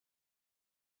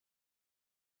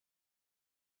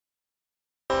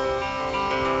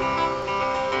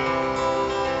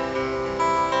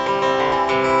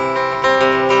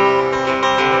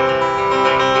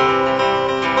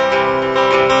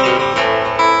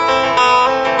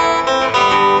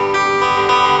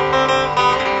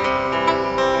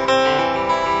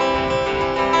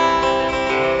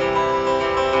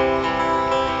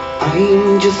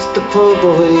just a poor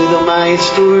boy, though my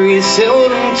story is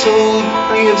seldom told.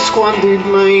 I have squandered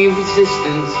my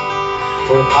resistance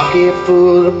for a pocket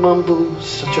full of mumbles,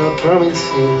 such are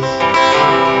promises.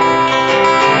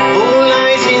 All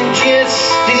lies in jest,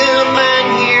 still a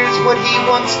man hears what he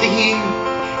wants to hear,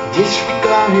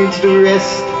 disregards the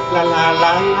rest. La la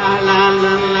la la la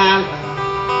la la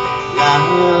la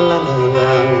la la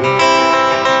la.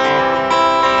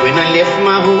 When I left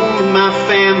my home and my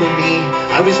family,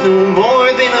 I was no more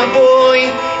than a boy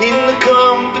in the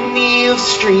company of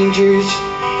strangers,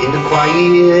 in the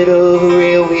quiet of a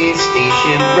railway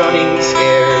station, running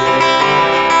scared,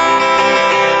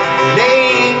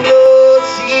 laying low,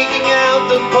 seeking out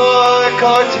the park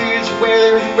quarters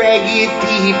where ragged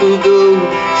people go,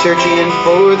 searching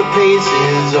for the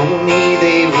places only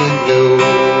they would know.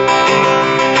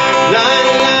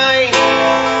 Lie, lie,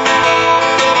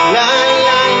 lie,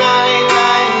 lie, lie,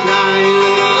 lie, lie,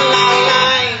 lie,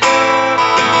 lie.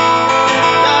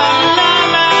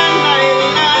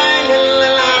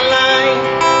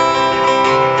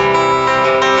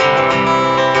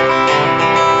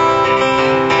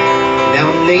 Now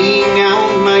I'm laying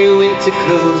out my winter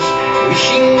clothes,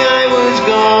 wishing I was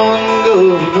gone,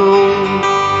 going home,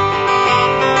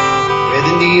 where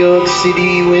the New York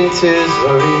City winters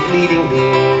are leading me.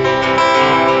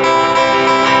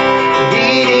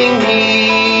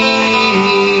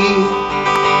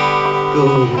 Go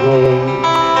home.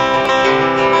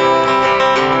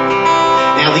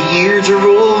 Now the years are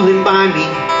rolling by me,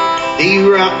 they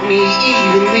rock me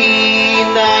evenly,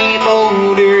 and I am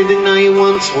older than I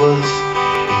once was,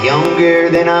 younger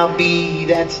than I'll be,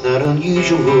 that's not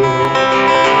unusual.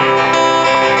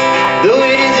 Though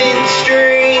it isn't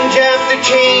strange, after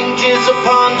changes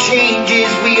upon changes,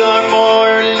 we are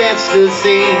more or less the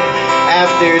same.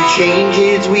 After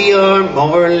changes, we are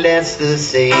more or less the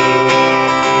same.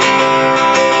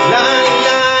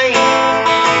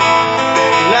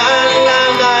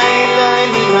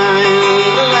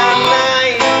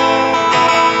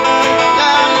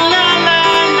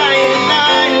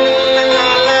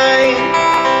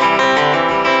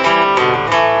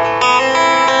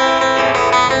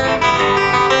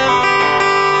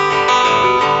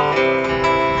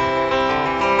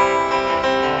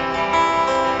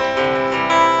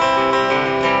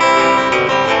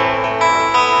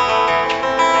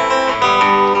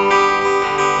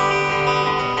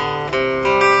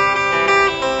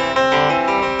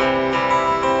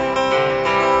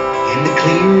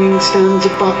 Stands a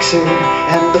boxer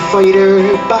and the fighter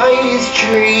by his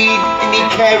trade, and he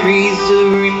carries a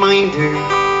reminder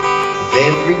of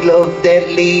every glove that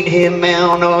laid him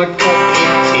down or cut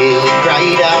him till he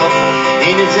cried out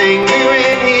in his anger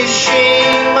and his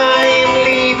shame. I am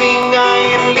leaving,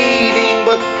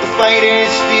 but the fighter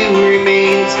still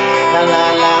remains. La la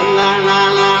la la la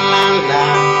la la la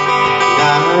la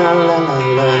la la la la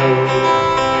la.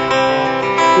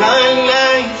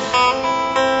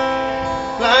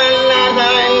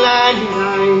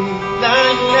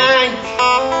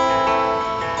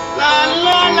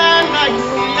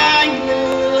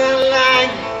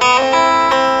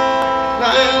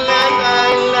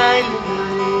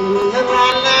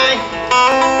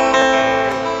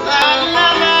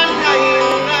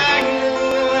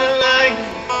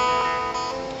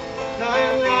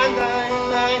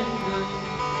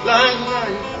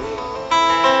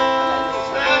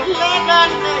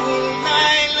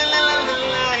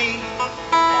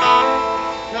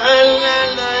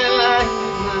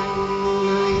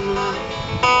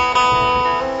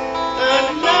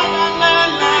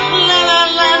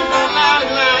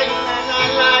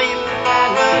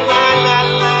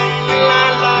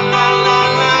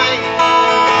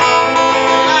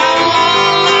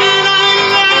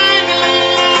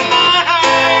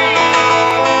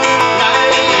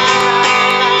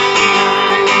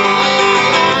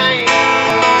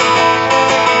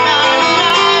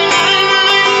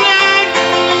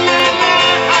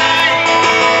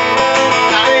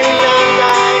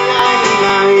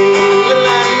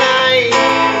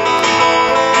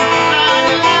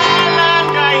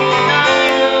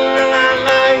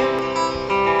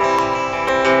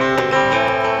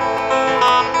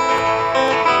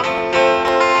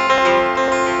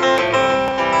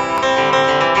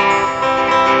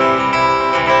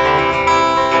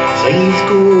 He's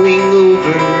going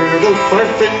over the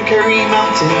Firth and Kerry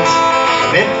mountains.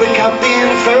 Met with Captain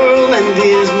Farrell and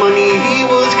his money he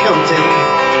was counting.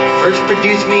 First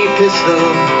produced me pistol,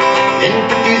 then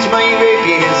produced my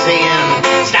rapier, saying,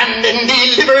 stand and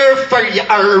deliver for your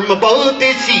arm about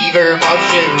deceiver. How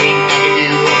shall we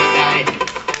do die?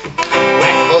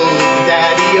 Whack for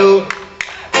daddy-o,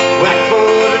 whack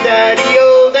for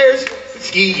daddy-o. There's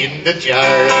whiskey in the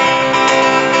jar.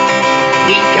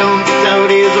 He counted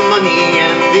out his money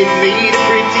and it made a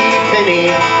pretty penny.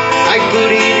 I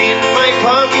put it in my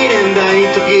pocket and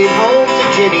I took it home to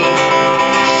Jenny.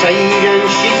 Sighed and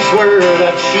she swore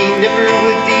that she never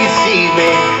would deceive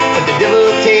me. But the devil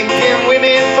take them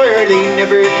women for they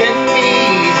never can be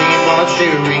easy. Not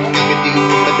sharing a do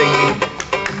a day.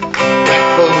 Whack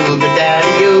for the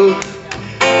daddy-o,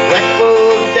 whack for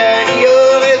the daddy-o,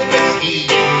 there's whiskey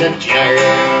in the jar.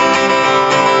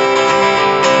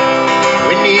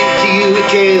 Went into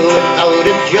jail without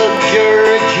a judge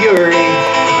or a jury,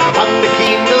 and upon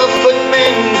became the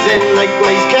footman's and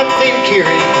likewise Captain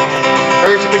Kieran.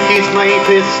 First produced my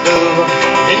pistol,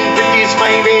 then produced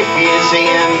my rapier,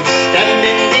 and stand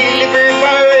and deliver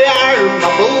for the arm,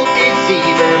 a bold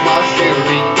deceiver, my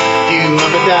sharing, do you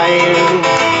wanna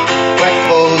die? Whack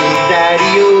for the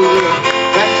daddy-o,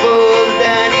 whack for the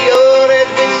daddy-o,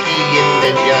 there's whiskey in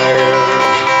the jar.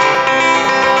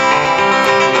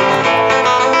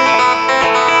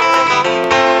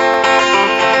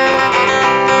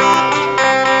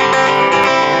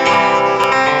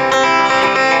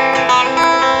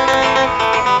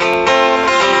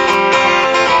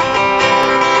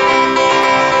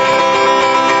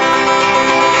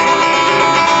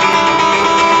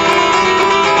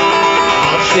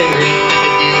 Sharing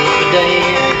a day.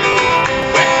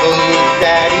 Whack for the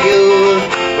daddy-o,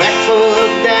 whack for the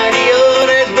daddy-o,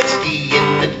 there's whiskey in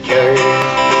the jar.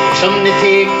 Some they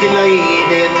take delight